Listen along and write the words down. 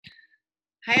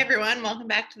Hi, everyone. Welcome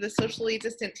back to the Socially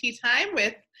Distant Tea Time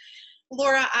with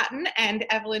Laura Otten and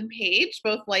Evelyn Page,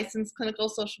 both licensed clinical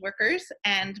social workers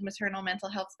and maternal mental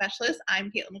health specialists.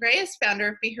 I'm Caitlin Grace, founder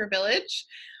of Be Her Village.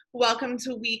 Welcome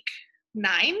to week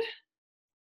 9. Is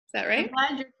that right? I'm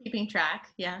glad you're keeping track.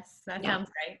 Yes, that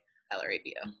sounds great. Gallery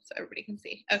view, so everybody can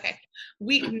see. Okay,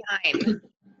 week 9.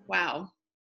 Wow.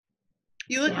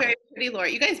 You look very pretty, Laura.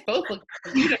 You guys both look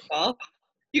beautiful.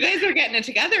 You guys are getting it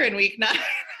together in week 9.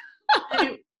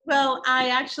 Well,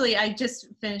 I just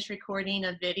finished recording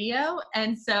a video,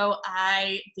 and so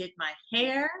I did my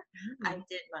hair, I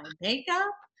did my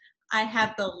makeup, I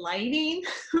have the lighting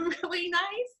really nice.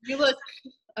 You look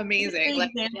amazing. An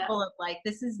example of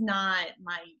this is not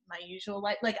my usual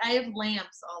light. Like, I have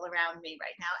lamps all around me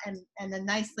right now, and a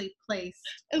nicely placed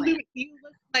lamp. You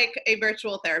look like a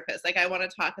virtual therapist. Like, I want to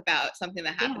talk about something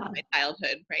that happened in my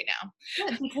childhood right now.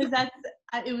 Yeah, because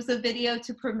it was a video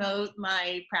to promote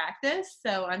my practice,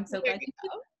 so I'm so glad you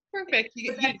did. Perfect.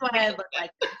 That's why I look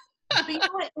like this. But you know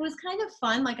what? It was kind of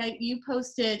fun. Like, you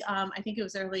posted, I think it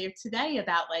was earlier today,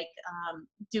 about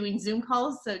doing Zoom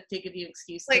calls, so to give you an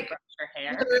excuse to brush your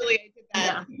hair. Literally, I did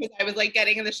that because I was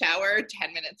getting in the shower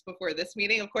 10 minutes before this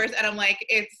meeting, of course, and I'm like,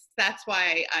 that's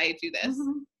why I do this.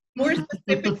 Mm-hmm. More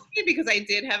specifically, because I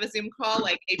did have a Zoom call,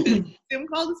 a business Zoom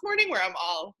call this morning, where I'm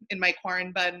all in my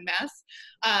corn bun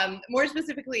mess. More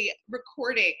specifically,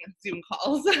 recording Zoom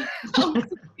calls,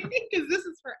 because this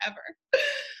is forever.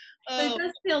 It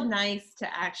does feel nice to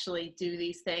actually do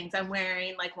these things. I'm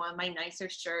wearing one of my nicer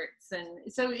shirts, and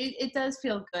so it does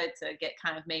feel good to get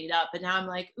kind of made up. And now I'm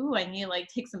like, ooh, I need to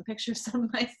take some pictures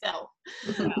of myself.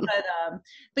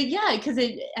 But yeah, because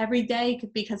every day,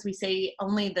 because we say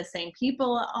only the same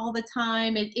people all the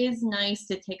time, it is nice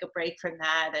to take a break from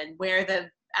that and wear the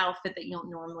outfit that you don't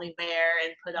normally wear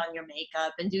and put on your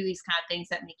makeup and do these kind of things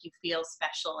that make you feel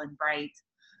special and bright.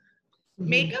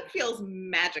 Makeup feels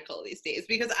magical these days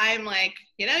because I'm like,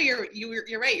 you're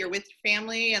right. You're with your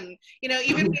family, and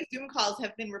even my Zoom calls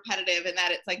have been repetitive in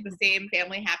that it's the same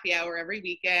family happy hour every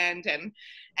weekend,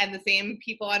 and the same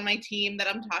people on my team that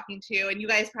I'm talking to, and you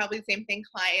guys probably the same thing,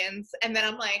 clients. And then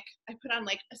I'm like, I put on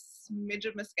a smidge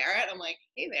of mascara, and I'm like,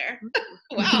 hey there,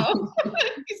 wow,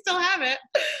 you still have it.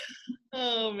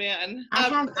 Oh man.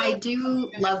 I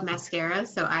do love mascara,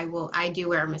 so I do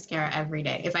wear mascara every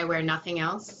day. If I wear nothing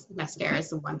else, mascara is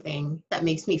the one thing that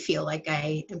makes me feel like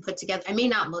I am put together. I may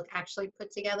not look actually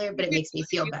put together, but it makes me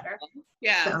feel better.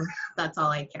 Yeah. So that's all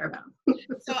I care about.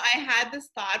 So I had this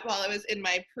thought while I was in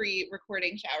my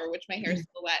pre-recording shower, which my hair is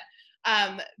still wet,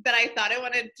 that I thought I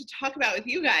wanted to talk about with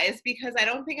you guys, because I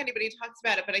don't think anybody talks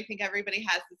about it, but I think everybody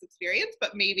has this experience,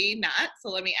 but maybe not. So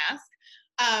let me ask.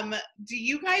 Do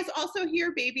you guys also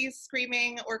hear babies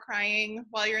screaming or crying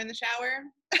while you're in the shower?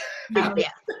 Oh, yeah.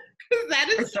 That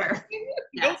is for sure.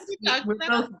 Yes, we're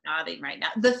both nodding right now.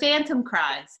 The phantom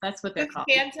cries. That's what they're called.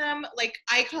 Phantom,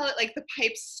 I call it the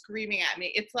pipes screaming at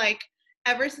me. It's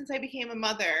ever since I became a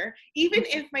mother, even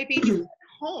if my baby's at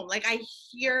home, I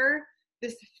hear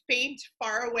this faint,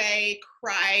 far away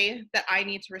cry that I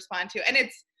need to respond to. And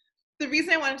it's the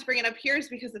reason I wanted to bring it up here is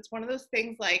because it's one of those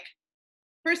things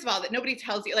first of all, that nobody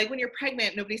tells you, when you're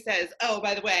pregnant, nobody says, oh,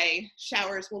 by the way,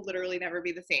 showers will literally never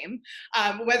be the same.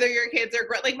 Whether your kids are,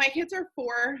 my kids are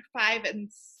 4, 5, and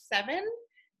 7,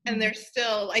 and I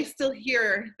still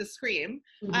hear the scream.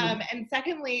 And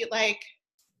secondly,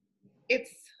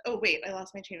 it's, oh wait, I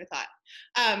lost my train of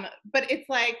thought. But it's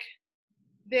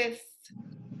this,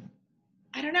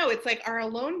 I don't know, it's our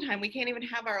alone time. We can't even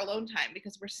have our alone time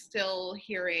because we're still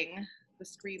hearing the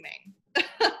screaming.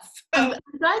 I'm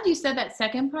glad you said that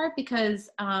second part, because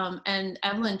and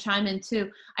Evelyn chime in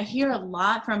too. I hear a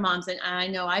lot from moms, and I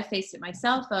know I faced it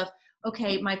myself, of,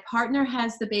 okay, my partner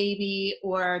has the baby,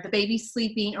 or the baby's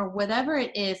sleeping, or whatever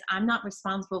it is. I'm not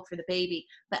responsible for the baby,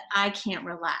 but I can't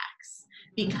relax.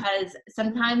 Because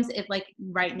sometimes if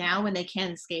right now when they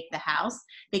can't escape the house,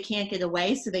 they can't get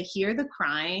away, so they hear the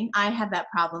crying. I have that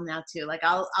problem now too.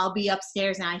 I'll be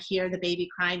upstairs and I hear the baby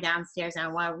crying downstairs and I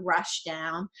want to rush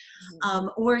down.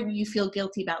 Or you feel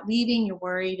guilty about leaving. You're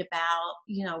worried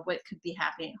about, what could be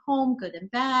happening at home, good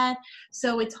and bad.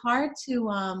 So it's hard to,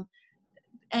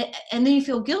 and then you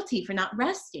feel guilty for not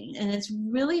resting. And it's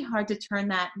really hard to turn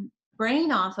that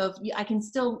brain off of, I can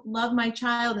still love my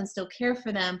child and still care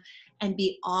for them and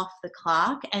be off the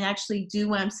clock and actually do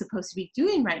what I'm supposed to be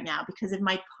doing right now. Because if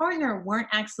my partner weren't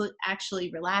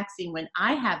actually relaxing when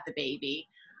I have the baby,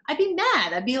 I'd be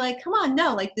mad. I'd be like, come on,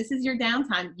 no, this is your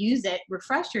downtime. Use it,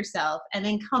 refresh yourself, and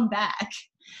then come back.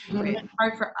 It's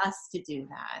hard for us to do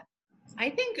that. I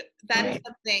think that is Right.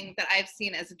 something that I've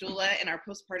seen as a doula in our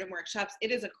postpartum workshops.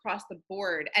 It is across the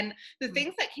board. And the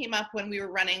things that came up when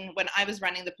I was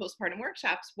running the postpartum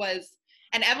workshops was,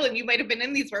 and Evelyn, you might have been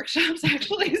in these workshops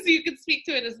actually, so you can speak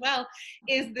to it as well,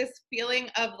 is this feeling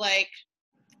of like,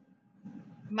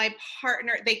 my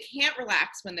partner, they can't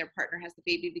relax when their partner has the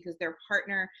baby because their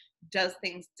partner does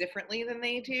things differently than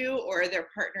they do, or their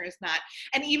partner is not,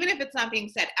 and even if it's not being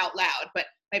said out loud, but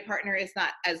my partner is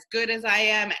not as good as I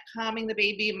am at calming the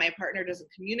baby, my partner doesn't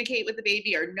communicate with the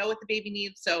baby or know what the baby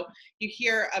needs. So you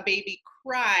hear a baby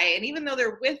cry, and even though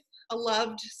they're with a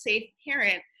loved, safe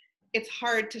parent, it's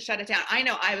hard to shut it down. I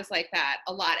know I was like that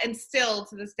a lot, and still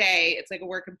to this day, it's like a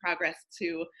work in progress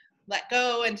to let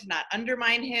go and to not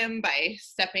undermine him by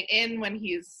stepping in when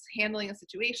he's handling a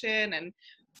situation. And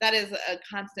that is a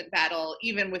constant battle,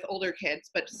 even with older kids,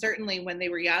 but certainly when they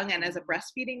were young. And as a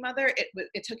breastfeeding mother,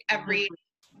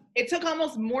 it took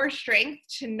almost more strength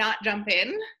to not jump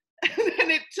in than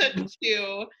it took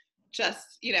to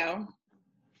just,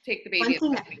 take the baby.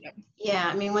 Yeah,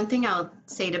 I mean, one thing I'll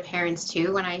say to parents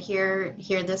too, when I hear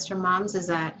this from moms, is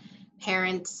that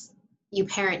you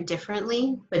parent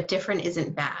differently, but different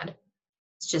isn't bad.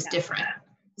 It's just different.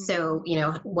 So,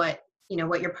 what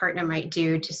your partner might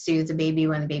do to soothe the baby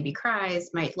when the baby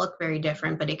cries might look very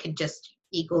different, but it could just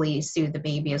equally soothe the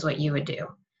baby as what you would do.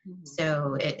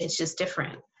 So it's just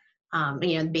different.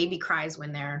 The baby cries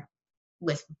when they're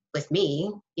with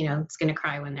me, it's going to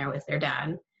cry when they're with their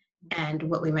dad. And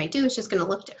what we might do is just going to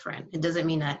look different. It doesn't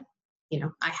mean that,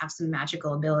 I have some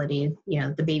magical ability,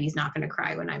 the baby's not going to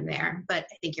cry when I'm there. But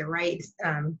I think you're right,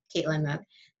 Caitlin, that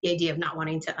the idea of not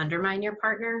wanting to undermine your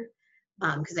partner,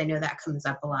 because I know that comes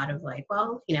up a lot of like,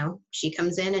 well, she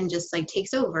comes in and just like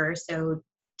takes over. So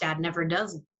dad never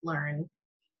does learn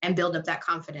and build up that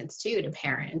confidence too, to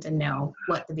parent and know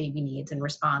what the baby needs and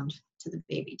respond to the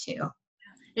baby too.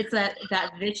 It's that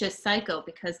vicious cycle,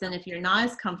 because then if you're not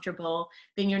as comfortable,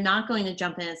 then you're not going to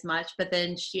jump in as much. But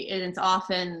then it's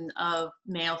often a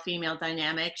male-female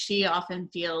dynamic. She often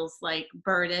feels like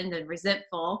burdened and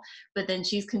resentful, but then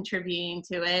she's contributing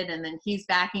to it, and then he's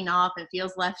backing off and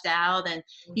feels left out. And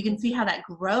you can see how that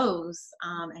grows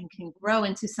and can grow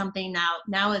into something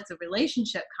now it's a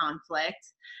relationship conflict.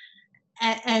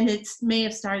 And it may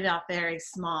have started off very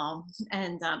small,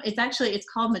 and it's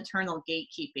called maternal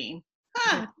gatekeeping.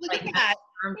 Look at that.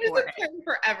 There's a term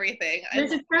for everything.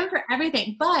 There's a term for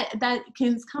everything, but that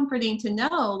is comforting to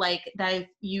know, like, that if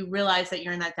you realize that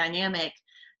you're in that dynamic,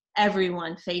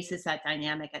 everyone faces that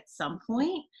dynamic at some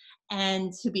point,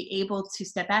 and to be able to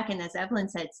step back. And as Evelyn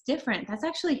said, it's different. That's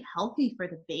actually healthy for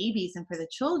the babies and for the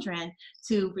children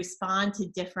to respond to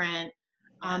different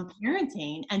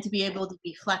parenting, and to be able to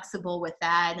be flexible with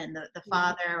that. And the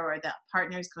father or the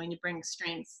partner is going to bring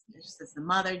strengths just as the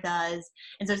mother does.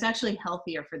 And so it's actually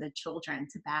healthier for the children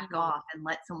to back off and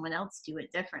let someone else do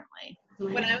it differently.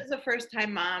 When I was a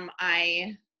first-time mom,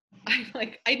 I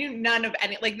knew none of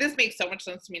any, like, this makes so much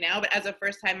sense to me now, but as a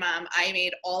first-time mom, I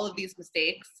made all of these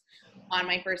mistakes on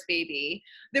my first baby.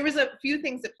 There was a few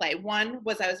things at play. One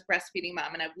was I was a breastfeeding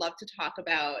mom, and I'd love to talk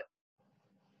about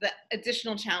the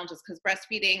additional challenges, because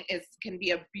breastfeeding can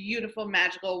be a beautiful,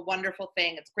 magical, wonderful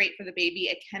thing. It's great for the baby.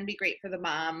 It can be great for the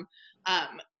mom.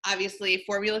 Obviously,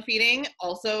 formula feeding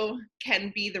also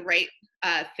can be the right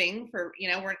thing for,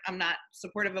 I'm not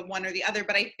supportive of one or the other,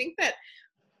 but I think that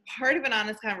part of an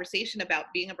honest conversation about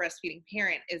being a breastfeeding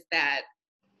parent is that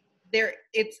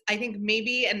I think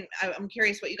maybe, and I'm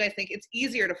curious what you guys think, it's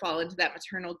easier to fall into that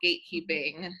maternal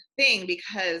gatekeeping thing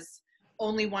because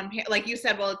only one parent, like you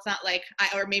said, well, it's not like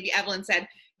or maybe Evelyn said,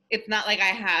 it's not like I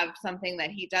have something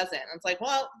that he doesn't. And it's like,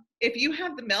 well, if you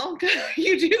have the milk,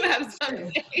 you do have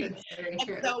something. And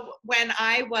so when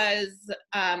I was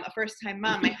a first-time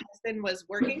mom, my husband was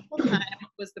working full-time,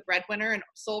 was the breadwinner and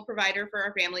sole provider for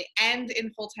our family, and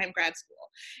in full-time grad school.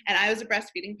 And I was a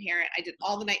breastfeeding parent. I did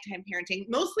all the nighttime parenting,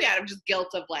 mostly out of just guilt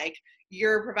of like,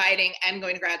 you're providing and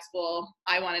going to grad school.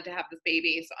 I wanted to have this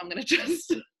baby, so I'm going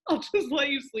to I'll just let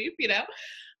you sleep,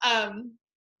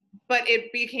 but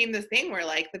it became this thing where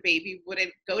like the baby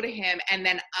wouldn't go to him. And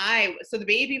then so the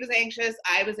baby was anxious,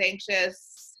 I was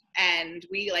anxious, and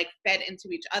we like fed into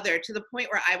each other to the point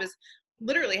where I was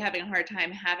literally having a hard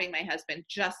time having my husband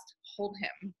just hold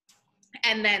him.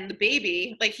 And then the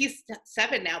baby, like he's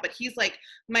 7 now, but he's like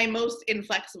my most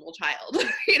inflexible child,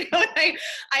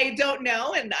 I don't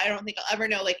know. And I don't think I'll ever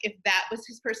know, like, if that was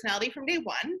his personality from day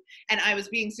one and I was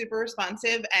being super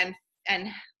responsive and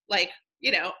like,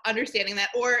 understanding that,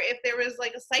 or if there was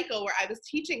like a cycle where I was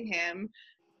teaching him,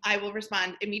 I will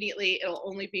respond immediately. It'll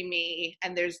only be me.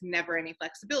 And there's never any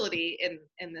flexibility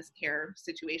in this care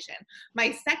situation.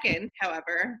 My second,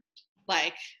 however,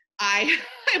 like, I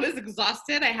was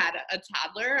exhausted. I had a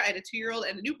toddler, I had a 2-year-old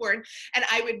and a newborn, and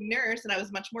I would nurse, and I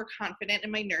was much more confident in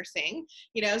my nursing,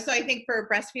 you know? So I think for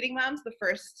breastfeeding moms, the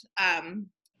first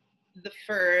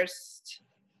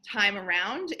time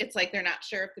around, it's like they're not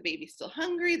sure if the baby's still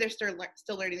hungry. They're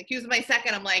still learning the cues. My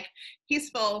second, I'm like, he's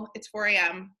full. It's 4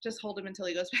 a.m. Just hold him until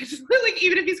he goes back to sleep. Like,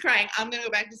 even if he's crying, I'm going to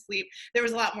go back to sleep. There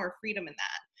was a lot more freedom in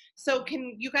that. So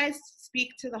can you guys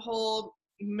speak to the whole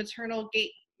maternal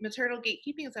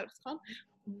gatekeeping, is that what it's called,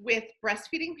 with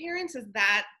breastfeeding parents? Is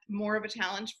that more of a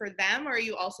challenge for them, or are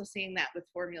you also seeing that with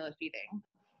formula feeding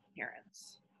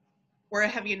parents? Or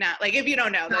have you not? Like, if you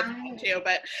don't know, that's fine too,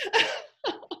 but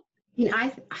I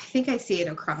think I see it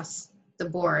across the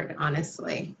board,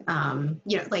 honestly.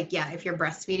 Like, yeah, if you're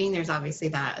breastfeeding, there's obviously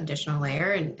that additional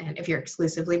layer, and if you're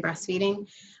exclusively breastfeeding,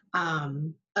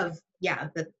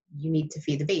 that you need to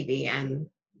feed the baby, and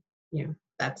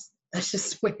that's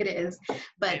just the way it is.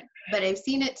 But I've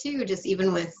seen it too, just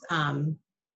even with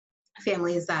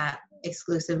families that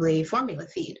exclusively formula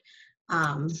feed,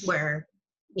 where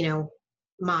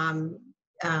mom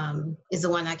is the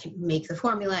one that can make the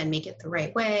formula and make it the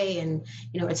right way, and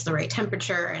it's the right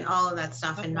temperature and all of that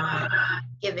stuff, and not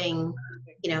giving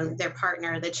their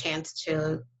partner the chance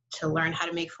to learn how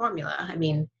to make formula. I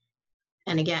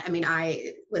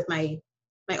with my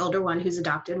older one, who's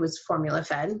adopted, was formula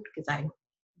fed because I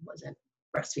wasn't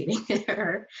breastfeeding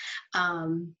her.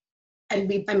 And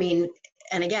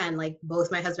again, like,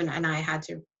 both my husband and I had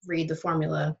to read the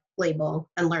formula label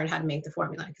and learn how to make the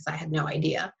formula because I had no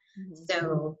idea. Mm-hmm.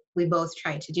 So we both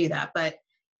tried to do that. But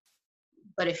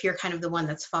if you're kind of the one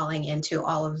that's falling into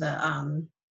all the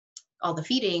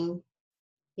feeding,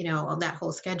 that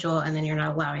whole schedule, and then you're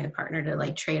not allowing the partner to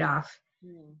like trade off,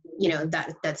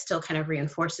 that still kind of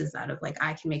reinforces that of like,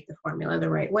 I can make the formula the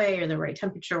right way or the right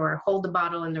temperature or hold the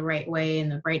bottle in the right way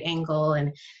and the right angle.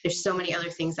 And there's so many other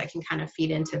things that can kind of feed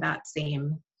into that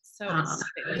same. I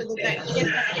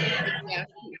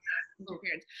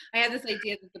had this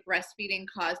idea that the breastfeeding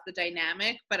caused the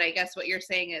dynamic, but I guess what you're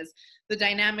saying is the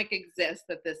dynamic exists,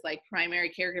 that this like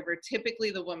primary caregiver,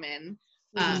 typically the woman,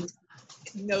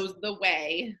 knows the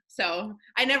way. So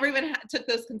I never even took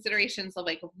those considerations of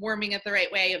like warming it the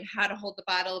right way, of how to hold the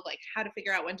bottle, of like how to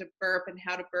figure out when to burp and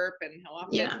how to burp and how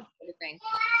often. Yeah. Sort of thing.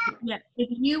 Yeah. If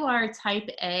you are type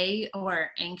A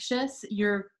or anxious,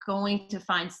 you're going to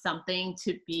find something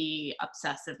to be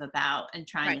obsessive about and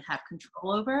trying to have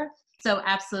control over. So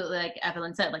absolutely, like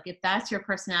Evelyn said, like if that's your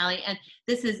personality, and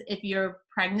this is if you're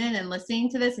pregnant and listening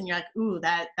to this and you're like, ooh,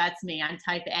 that's me. I'm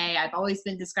type A. I've always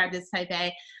been described as type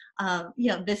A.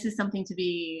 This is something to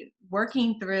be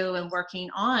working through and working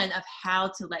on, of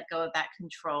how to let go of that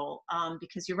control.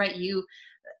 Because you're right,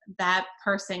 that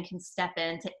person can step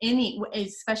into any,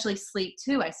 especially sleep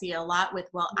too. I see a lot with,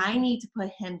 well, I need to put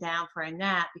him down for a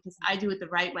nap because I do it the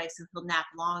right way, so he'll nap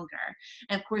longer.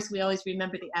 And of course, we always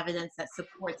remember the evidence that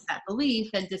supports that belief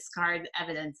and discard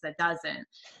evidence that doesn't.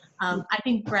 I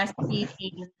think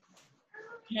breastfeeding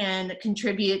can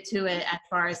contribute to it as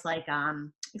far as like,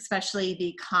 especially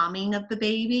the calming of the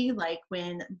baby, like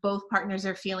when both partners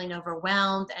are feeling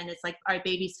overwhelmed and it's like, our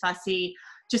baby's fussy,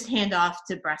 just hand off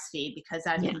to breastfeed because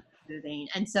that's soothing.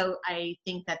 And so I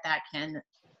think that can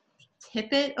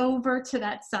tip it over to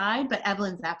that side, but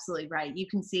Evelyn's absolutely right. You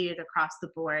can see it across the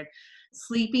board.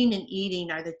 Sleeping and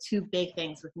eating are the two big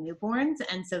things with newborns.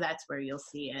 And so that's where you'll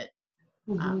see it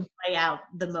play out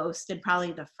the most, and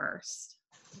probably the first.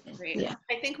 Great. Yeah.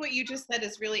 I think what you just said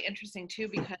is really interesting too,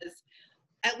 because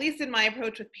at least in my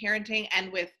approach with parenting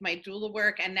and with my doula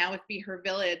work and now with Be Her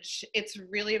Village, it's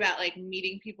really about like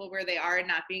meeting people where they are and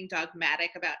not being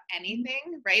dogmatic about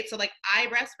anything, right? So like I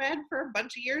breastfed for a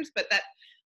bunch of years, but that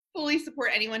fully support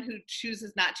anyone who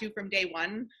chooses not to from day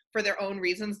one for their own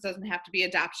reasons. Doesn't have to be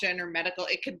adoption or medical.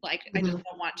 It could like, I just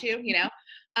don't want to,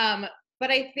 but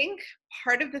I think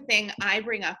part of the thing I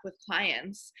bring up with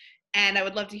clients, and I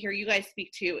would love to hear you guys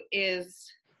speak to,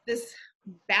 is this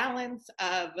balance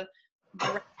of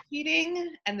breastfeeding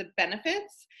and the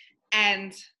benefits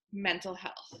and mental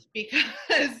health.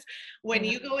 Because when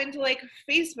you go into like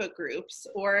Facebook groups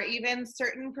or even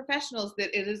certain professionals,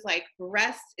 that it is like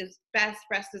breast is best,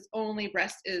 breast is only,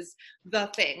 breast is the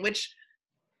thing, which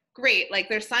great, like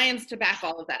there's science to back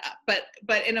all of that up,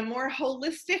 but in a more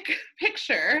holistic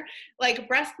picture, like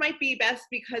breast might be best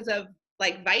because of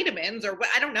like vitamins or what,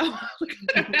 I don't know.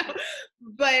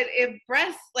 But if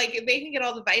breasts, like if they can get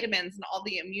all the vitamins and all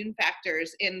the immune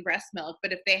factors in breast milk,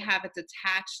 but if they have a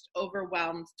detached,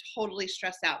 overwhelmed, totally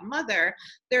stressed out mother,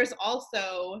 there's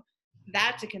also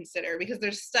that to consider, because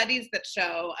there's studies that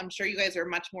show, I'm sure you guys are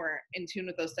much more in tune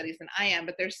with those studies than I am,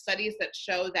 but there's studies that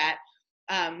show that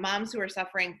moms who are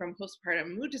suffering from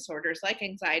postpartum mood disorders like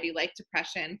anxiety, like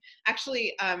depression,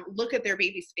 actually look at their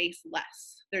baby's face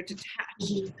less. They're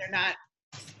detached. They're not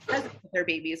present with their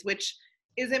babies, which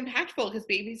is impactful because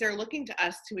babies are looking to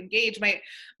us to engage. My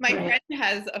friend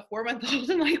has a 4-month-old,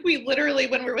 and like we literally,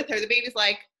 when we're with her, the baby's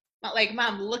like, not like,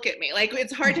 Mom, look at me. Like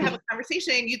it's hard to have a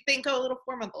conversation. You'd think, oh, a little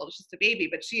 4-month-old is just a baby,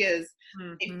 but she is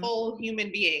a full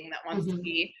human being that wants to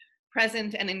be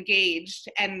present and engaged.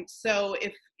 And so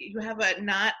if you have a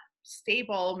not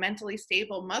stable, mentally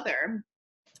stable mother,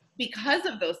 because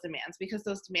of those demands, because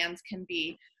those demands can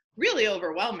be really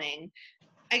overwhelming,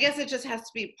 I guess it just has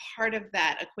to be part of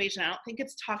that equation. I don't think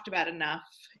it's talked about enough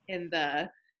in the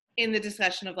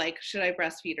discussion of like, should I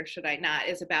breastfeed or should I not,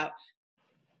 is about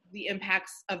the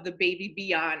impacts of the baby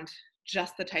beyond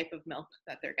just the type of milk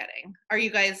that they're getting. Are you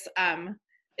guys,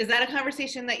 is that a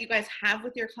conversation that you guys have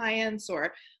with your clients,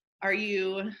 or are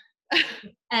you?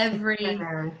 Every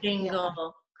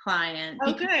single client.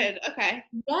 Oh, good. Okay.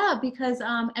 Yeah, because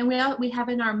and we have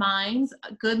in our minds,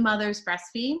 good mothers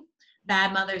breastfeed,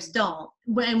 bad mothers don't.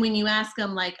 When you ask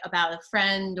them like about a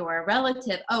friend or a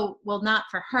relative, oh, well, not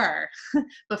for her,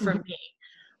 but for me.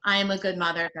 I am a good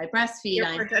mother if I breastfeed.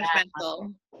 You're more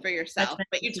judgmental for yourself,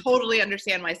 but you totally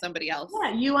understand why somebody else.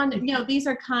 Yeah, you know, these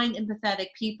are kind, empathetic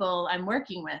people I'm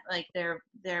working with. Like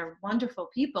they're wonderful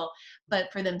people,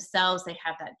 but for themselves, they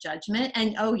have that judgment.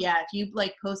 And oh yeah, if you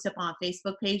like post up on a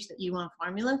Facebook page that you want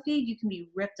formula feed, you can be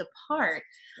ripped apart.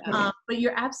 Yeah. But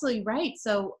you're absolutely right.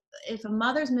 So if a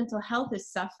mother's mental health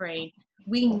is suffering,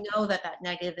 we know that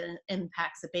negative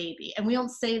impacts a baby, and we don't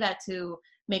say that to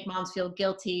make moms feel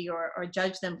guilty or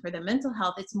judge them for their mental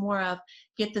health. It's more of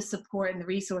get the support and the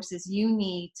resources you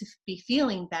need to be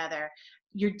feeling better.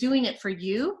 You're doing it for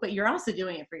you, but you're also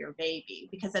doing it for your baby,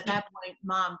 because at that point,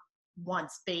 mom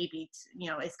wants baby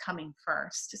is coming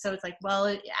first. So it's like,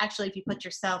 well, actually, if you put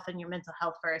yourself and your mental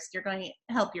health first, you're going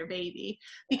to help your baby,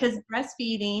 because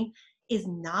breastfeeding is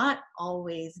not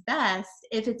always best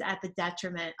if it's at the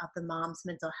detriment of the mom's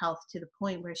mental health to the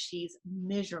point where she's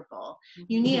miserable.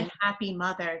 You need a happy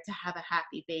mother to have a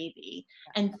happy baby.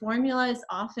 And formula is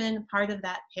often part of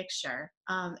that picture.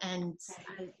 And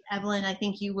Evelyn, I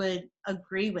think you would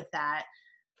agree with that.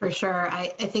 For sure. I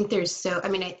think there's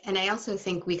I also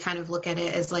think we kind of look at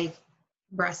it as like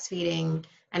breastfeeding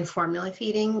and formula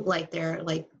feeding, like they're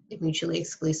like mutually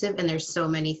exclusive. And there's so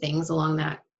many things along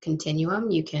that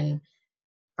continuum. You can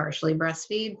partially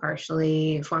breastfeed,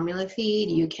 partially formula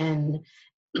feed. You can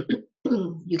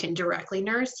directly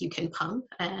nurse, you can pump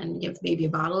and give the baby a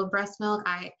bottle of breast milk.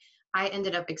 I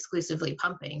ended up exclusively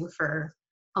pumping for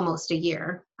almost a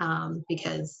year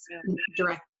because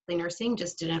directly nursing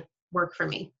just didn't work for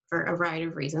me for a variety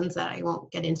of reasons that I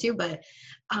won't get into. But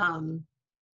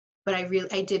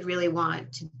I did really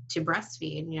want to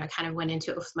breastfeed. I kind of went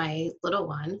into it with my little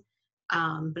one,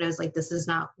 but I was like, this is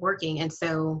not working. And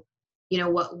so,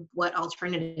 what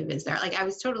alternative is there? Like, I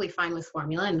was totally fine with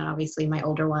formula, and obviously my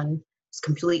older one was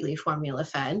completely formula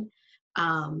fed.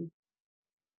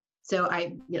 So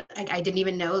I didn't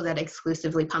even know that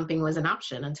exclusively pumping was an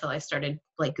option until I started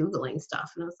like Googling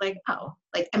stuff. And I was like, oh,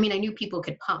 I knew people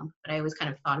could pump, but I always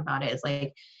kind of thought about it as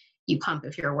like, you pump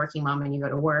if you're a working mom and you go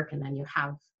to work, and then you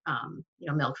have,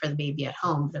 milk for the baby at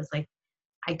home. But it's like,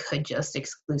 I could just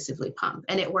exclusively pump,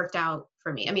 and it worked out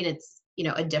for me. I mean, it's,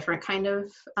 a different kind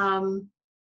of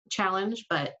challenge,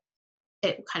 but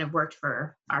it kind of worked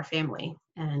for our family.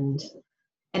 And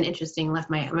interesting enough,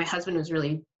 my husband was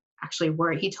really actually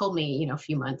worried. He told me, a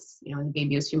few months, when the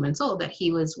baby was a few months old, that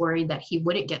he was worried that he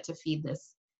wouldn't get to feed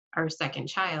our second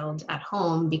child at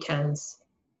home, because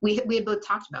we had both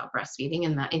talked about breastfeeding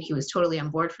and he was totally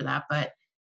on board for that, but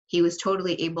he was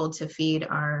totally able to feed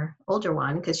our older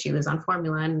one because she was on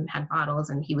formula and had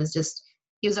bottles, and he was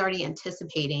already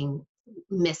anticipating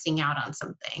missing out on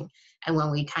something. And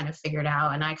when we kind of figured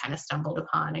out, and I kind of stumbled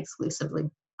upon exclusively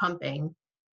pumping,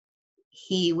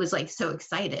 he was like so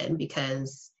excited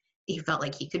because he felt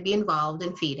like he could be involved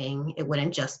in feeding. It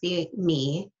wouldn't just be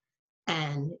me.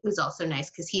 And it was also nice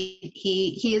because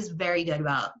he is very good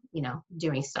about,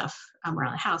 doing stuff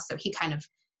around the house. So he kind of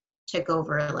took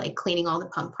over like cleaning all the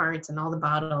pump parts and all the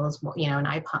bottles, and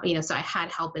I pump, so I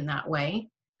had help in that way.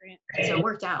 Right. So it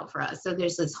worked out for us. So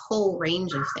there's this whole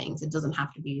range of things. It doesn't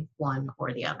have to be one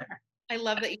or the other. I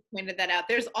love that you pointed that out.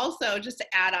 There's also, just to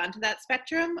add on to that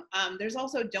spectrum, there's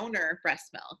also donor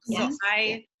breast milk. Yes.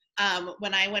 So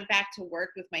when I went back to work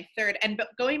with my third, and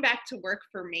going back to work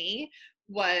for me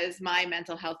was my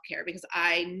mental health care, because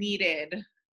I needed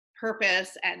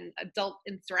purpose and adult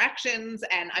interactions,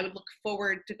 and I would look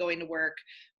forward to going to work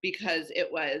because it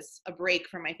was a break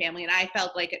from my family. And I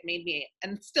felt like it made me,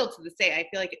 and still to this day, I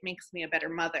feel like it makes me a better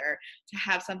mother to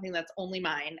have something that's only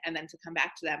mine and then to come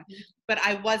back to them. But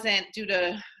I wasn't, due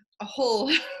to a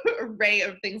whole array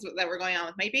of things that were going on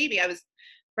with my baby. I was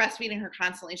breastfeeding her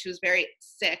constantly. She was very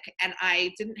sick, and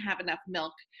I didn't have enough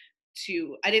milk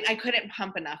I couldn't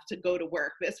pump enough to go to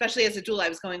work, especially as a doula. I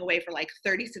was going away for like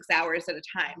 36 hours at a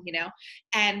time, you know?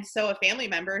 And so a family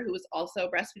member who was also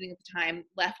breastfeeding at the time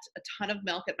left a ton of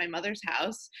milk at my mother's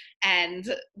house.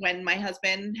 And when my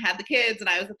husband had the kids and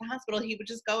I was at the hospital, he would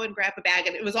just go and grab a bag,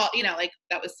 and it was all, you know, like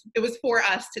it was for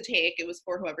us to take. It was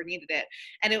for whoever needed it.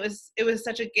 And it was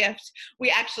such a gift. We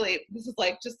actually, this is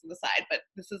like just an aside, but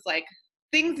this is like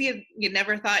things you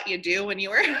never thought you'd do when you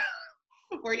were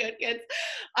before you had kids.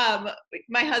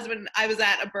 My husband, I was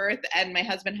at a birth, and my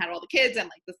husband had all the kids and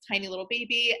like this tiny little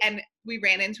baby, and he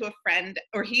ran into a friend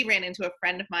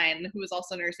of mine who was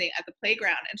also nursing at the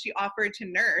playground, and she offered to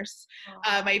nurse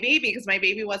my baby because my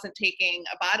baby wasn't taking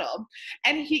a bottle,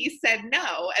 and he said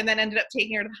no, and then ended up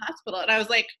taking her to the hospital. And I was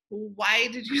like, why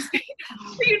did you say that?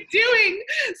 What are you doing?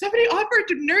 Somebody offered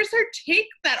to nurse her. Take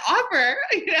that offer.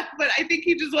 You know, but I think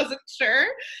he just wasn't sure.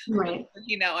 Right.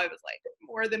 You know, I was like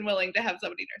more than willing to have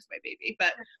somebody nurse my baby.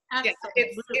 But Absolutely. yeah,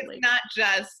 it's not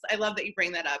just, I love that you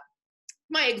bring that up.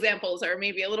 My examples are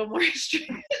maybe a little more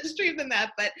extreme than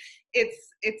that, but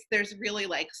there's really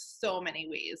like so many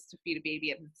ways to feed a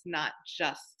baby, and it's not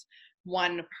just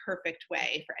one perfect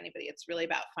way for anybody. It's really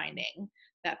about finding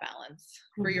that balance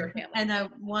for your family. And I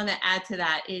want to add to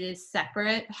that, it is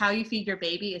separate. How you feed your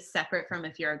baby is separate from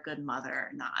if you're a good mother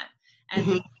or not. And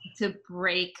we need to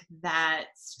break that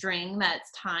string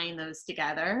that's tying those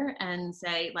together and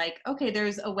say, like, okay,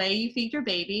 there's a way you feed your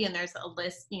baby, and there's a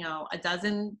list, you know, a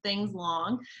dozen things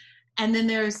long. And then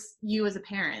there's you as a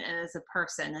parent and as a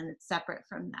person, and it's separate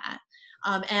from that.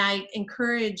 And I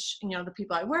encourage, you know, the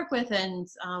people I work with, and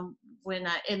when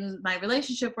in my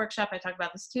relationship workshop, I talk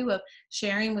about this too, of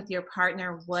sharing with your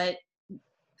partner what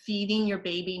feeding your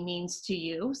baby means to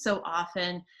you. So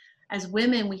often, as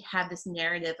women, we have this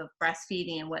narrative of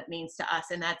breastfeeding and what it means to us,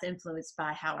 and that's influenced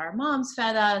by how our moms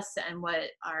fed us and what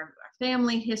our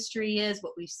family history is,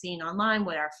 what we've seen online,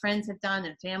 what our friends have done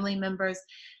and family members,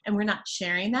 and we're not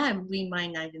sharing that, and we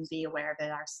might not even be aware of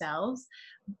it ourselves.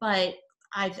 But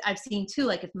I've seen too,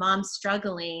 like if mom's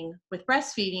struggling with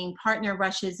breastfeeding, partner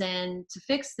rushes in to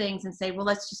fix things and say, well,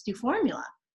 let's just do formula.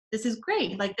 This is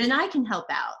great. Like then I can help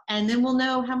out, and then we'll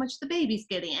know how much the baby's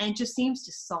getting. And it just seems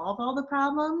to solve all the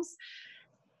problems.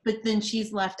 But then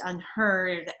she's left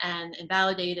unheard and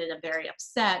invalidated and very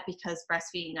upset because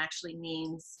breastfeeding actually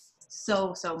means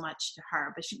so much to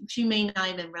her. But she may not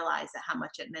even realize that how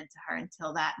much it meant to her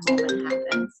until that moment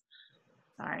happens.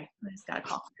 Sorry, I just got a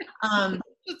call.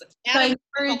 So I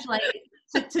encourage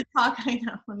to talk. I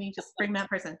know. Let me just bring that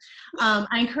person.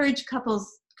 I encourage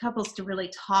couples to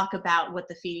really talk about what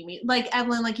the feeding means. Like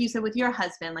Evelyn, like you said with your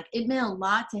husband, like it meant a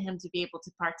lot to him to be able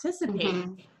to participate.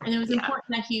 And it was important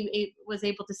that he was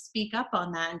able to speak up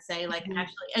on that and say like,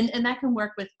 actually, and that can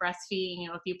work with breastfeeding, you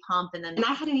know, if you pump and then. And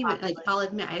I hadn't even, like, I'll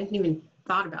admit, I hadn't even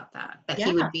thought about that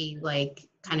he would be like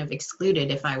kind of excluded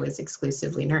if I was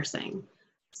exclusively nursing.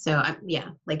 So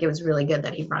like it was really good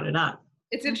that he brought it up.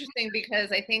 It's interesting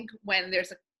because I think when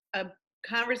there's a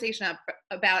conversation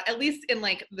about, at least in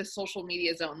like the social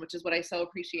media zone, which is what I so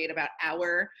appreciate about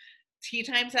our tea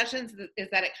time sessions, is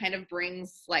that it kind of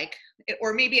brings like,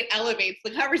 or maybe it elevates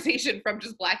the conversation from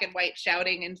just black and white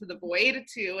shouting into the void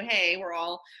to, hey, we're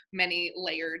all many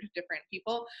layered different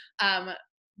people.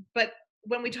 But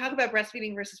when we talk about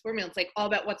breastfeeding versus formula, it's like all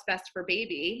about what's best for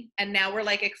baby. And now we're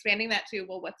like expanding that to,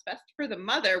 well, what's best for the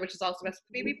mother, which is also best for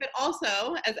the baby, but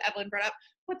also, as Evelyn brought up,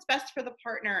 what's best for the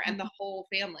partner and the whole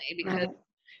family, because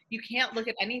you can't look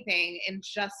at anything in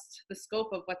just the scope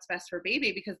of what's best for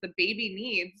baby, because the baby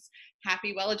needs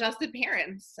happy, well-adjusted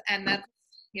parents. And that's,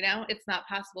 you know, it's not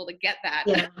possible to get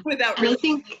that without really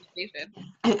communication.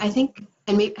 I think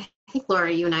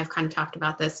Laura, you and I have kind of talked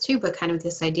about this too, but kind of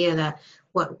this idea that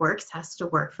what works has to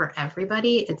work for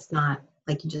everybody. It's not,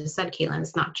 like you just said, Caitlin,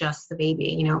 it's not just the baby.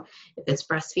 You know, if it's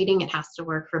breastfeeding, it has to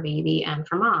work for baby and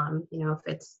for mom. You know,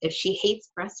 if she hates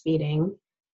breastfeeding,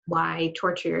 why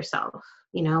torture yourself?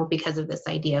 You know, because of this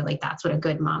idea, like that's what a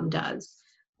good mom does.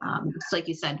 So like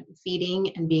you said,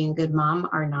 feeding and being a good mom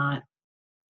are not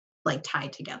like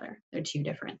tied together. They're two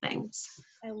different things.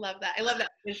 I love that. I love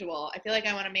that visual. I feel like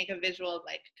I want to make a visual of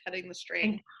like cutting the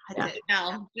string.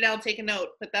 Janelle, take a note.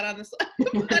 Put that on the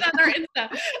put that on our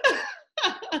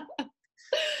Insta.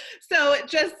 So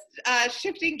just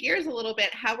shifting gears a little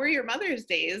bit, how were your Mother's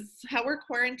Days? How were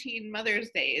quarantine Mother's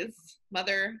Days?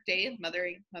 Mother's Day?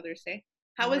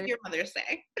 How was your Mother's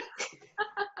Day?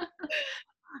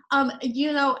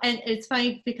 You know, and it's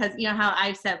funny because you know how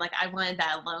I've said like I wanted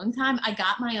that alone time. I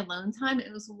got my alone time.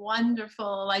 It was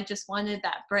wonderful. I just wanted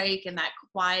that break and that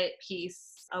quiet peace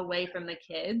away from the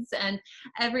kids. And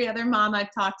every other mom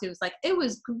I've talked to was like, it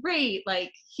was great.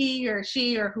 Like he or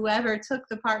she or whoever took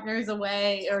the partners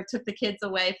away or took the kids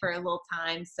away for a little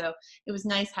time. So it was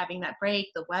nice having that break.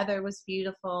 The weather was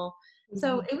beautiful.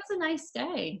 So it was a nice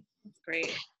day. That's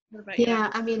great. What about you?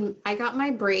 Yeah, I mean, I got my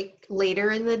break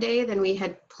later in the day than we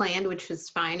had planned, which was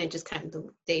fine. It just kind of, the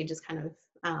day just kind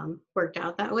of worked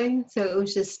out that way. So it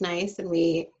was just nice. And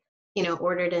we,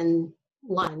 ordered in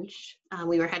lunch.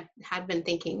 We had been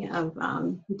thinking of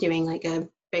doing like a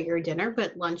bigger dinner,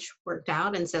 but lunch worked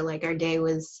out. And so like our day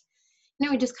was,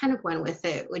 we just kind of went with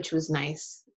it, which was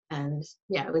nice. And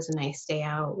yeah, it was a nice day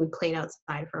out. We played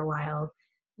outside for a while.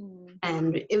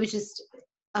 And it was just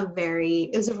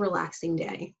it was a relaxing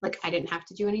day. Like I didn't have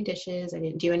to do any dishes. I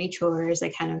didn't do any chores. I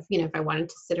kind of, if I wanted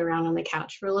to sit around on the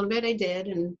couch for a little bit, I did.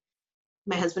 And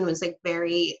my husband was like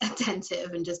very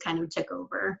attentive and just kind of took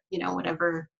over,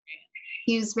 whatever.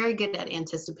 He was very good at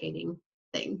anticipating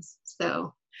things.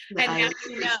 So and now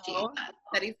you know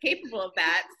that he's capable of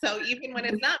that. So even when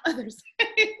it's not Mother's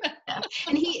Day. Yeah.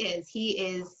 And he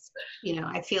is,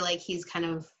 I feel like he's kind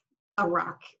of a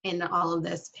rock in all of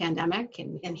this pandemic,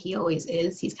 and he always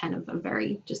is. He's kind of a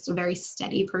very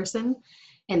steady person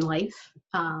in life.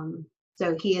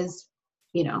 So he is,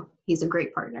 he's a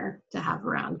great partner to have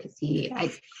around because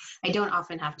I don't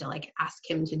often have to like ask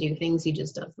him to do things. He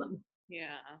just does them.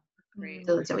 Yeah. Great.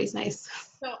 So it's always nice.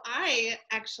 So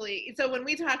when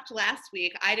we talked last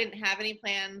week, I didn't have any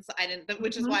plans.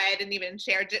 Which is why I didn't even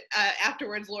share.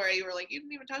 Afterwards, Laura, you were like, you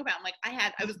didn't even talk about it. I'm like,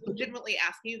 I was legitimately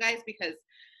asking you guys because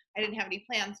I didn't have any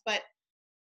plans, but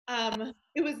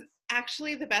it was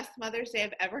actually the best Mother's Day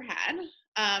I've ever had.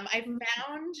 I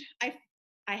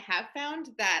have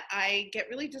found that I get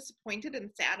really disappointed and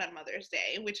sad on Mother's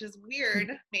Day, which is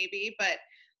weird maybe, but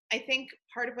I think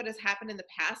part of what has happened in the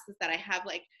past is that I have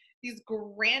like these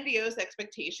grandiose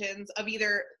expectations of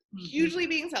either hugely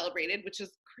being celebrated, which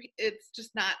is,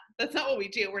 that's not what we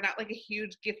do. We're not like a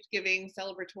huge gift giving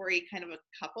celebratory kind of a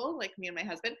couple like me and my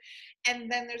husband. And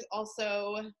then there's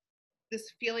also this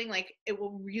feeling like it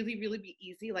will really, really be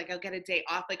easy. Like I'll get a day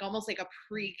off, like almost like a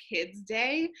pre-kids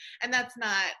day. And that's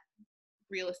not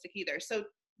realistic either. So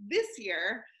this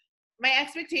year, my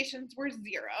expectations were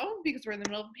zero because we're in the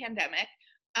middle of a pandemic.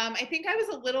 I think I was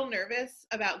a little nervous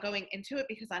about going into it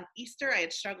because on Easter I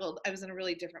had struggled. I was in a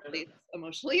really different place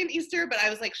emotionally in Easter, but I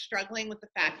was like struggling with the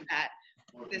fact that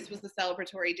this was the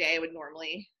celebratory day I would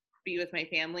normally be with my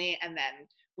family, and then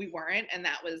we weren't, and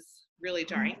that was really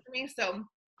jarring for me. So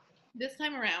this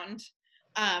time around,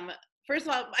 first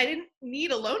of all, I didn't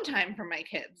need alone time from my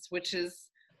kids,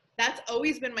 that's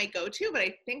always been my go-to, but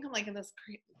I think I'm like in this,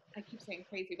 I keep saying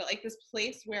crazy, but like this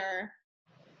place where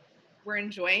we're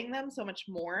enjoying them so much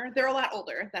more. They're a lot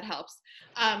older, that helps.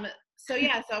 So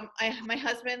my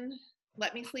husband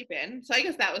let me sleep in. So I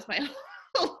guess that was my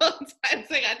alone time,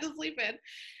 so I got to sleep in.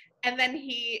 And then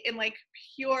he, in like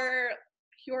pure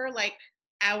like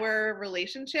our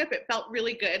relationship, it felt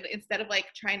really good. Instead of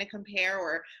like trying to compare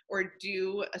or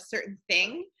do a certain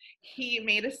thing, he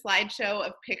made a slideshow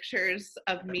of pictures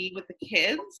of me with the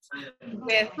kids,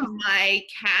 with my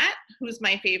cat, who's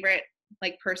my favorite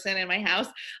like person in my house,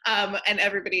 and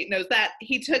everybody knows that.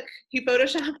 He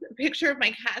photoshopped a picture of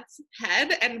my cat's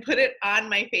head and put it on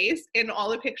my face in all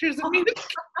the pictures of me.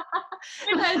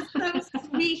 That's so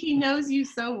sweet. He knows you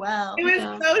so well. It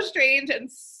was so strange and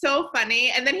so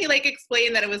funny. And then he like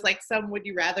explained that it was like some would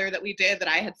you rather that we did, that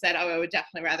I had said, oh, I would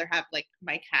definitely rather have like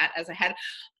my cat as a head.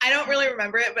 I don't really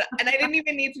remember it, and I didn't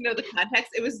even need to know the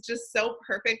context. It was just so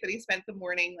perfect that he spent the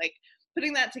morning like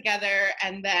putting that together.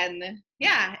 And then,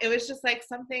 yeah, it was just like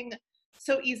something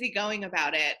so easygoing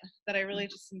about it that I really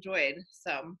just enjoyed.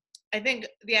 So I think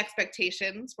the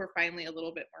expectations were finally a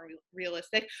little bit more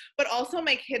realistic, but also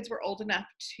my kids were old enough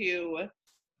to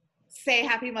say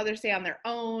Happy Mother's Day on their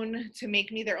own, to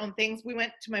make me their own things. We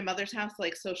went to my mother's house to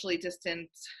like socially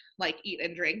distance, like eat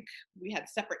and drink. We had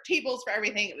separate tables for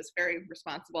everything. It was very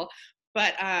responsible.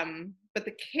 But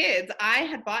the kids, I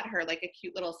had bought her like a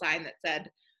cute little sign that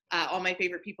said, all my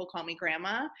favorite people call me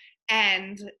grandma.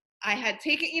 And I had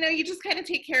taken, you just kind of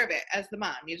take care of it as the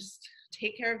mom. You just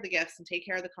take care of the gifts and take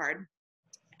care of the card.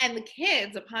 And the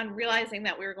kids, upon realizing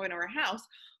that we were going to her house,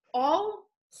 all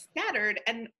scattered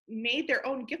and made their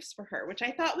own gifts for her, which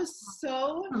I thought was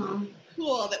so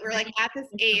cool that we're like at this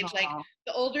age. Like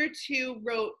the older two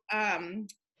wrote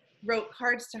wrote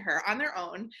cards to her on their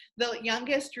own. The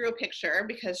youngest drew a picture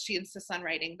because she insists on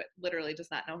writing, but literally does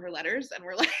not know her letters. And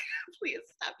we're like, please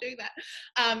stop doing that.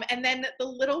 And then the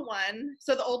little one,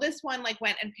 so the oldest one like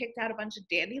went and picked out a bunch of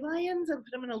dandelions and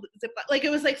put them in a ziploc. Like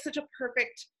it was like such a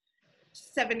perfect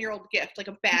 7-year-old gift, like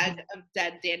a bag of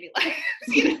dead dandelions.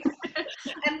 You know?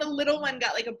 And the little one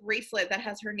got like a bracelet that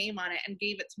has her name on it and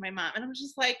gave it to my mom. And I was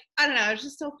just like, I don't know, I was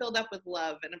just so filled up with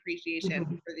love and appreciation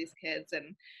for these kids.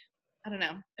 And I don't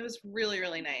know, it was really,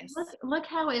 really nice. Look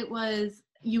how it was,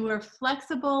 you were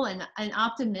flexible and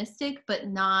optimistic, but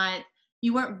not,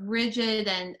 you weren't rigid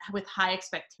and with high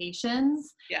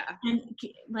expectations. Yeah. And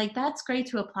like, that's great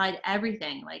to apply to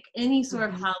everything, like any sort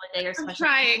of holiday or special. I'm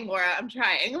trying, Laura, I'm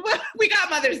trying. We got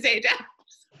Mother's Day down.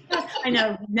 I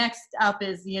know next up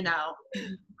is, you know,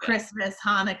 Christmas,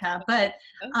 Hanukkah, but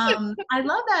I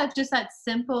love that, just that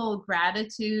simple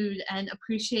gratitude and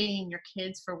appreciating your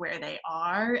kids for where they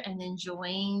are and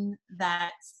enjoying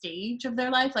that stage of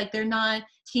their life. Like they're not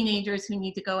teenagers who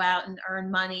need to go out and earn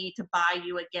money to buy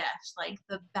you a gift. Like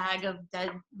the bag of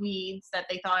dead weeds that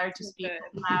they thought are just beautiful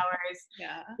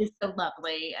flowers is so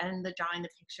lovely, and the drawing the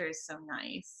picture is so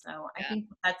nice. So I think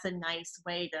that's a nice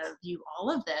way to view all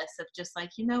of this, of just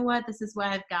like, you know what, this is what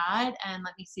I've got, and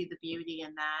let me see the beauty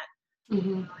in that.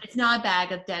 It's not a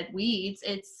bag of dead weeds.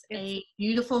 It's a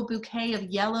beautiful bouquet of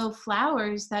yellow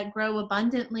flowers that grow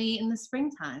abundantly in the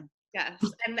springtime. Yes,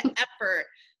 and the effort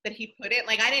that he put in,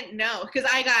 like I didn't know, because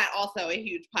I got also a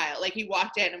huge pile. Like he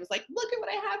walked in and was like, look at what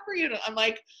I have for you. And I'm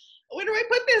like, where do I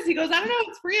put this? He goes, I don't know,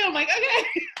 it's for you. I'm like,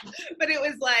 okay. But it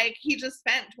was like, he just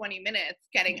spent 20 minutes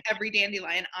getting every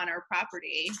dandelion on our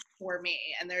property for me.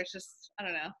 And there's just, I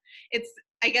don't know.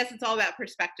 I guess it's all about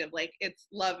perspective. Like it's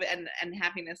love and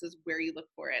happiness is where you look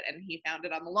for it. And he found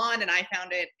it on the lawn and I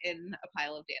found it in a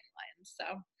pile of dandelions.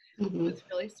 So it was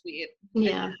really sweet.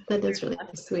 Yeah, that is really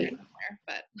sweet.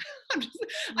 But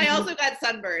I also got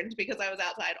sunburned because I was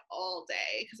outside all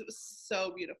day because it was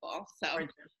so beautiful. So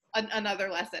another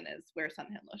lesson is wear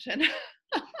suntan lotion.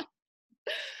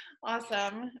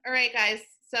 Awesome. All right, guys.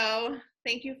 So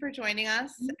thank you for joining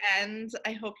us, and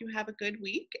I hope you have a good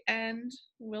week, and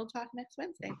we'll talk next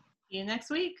Wednesday. See you next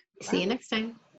week. See you next time.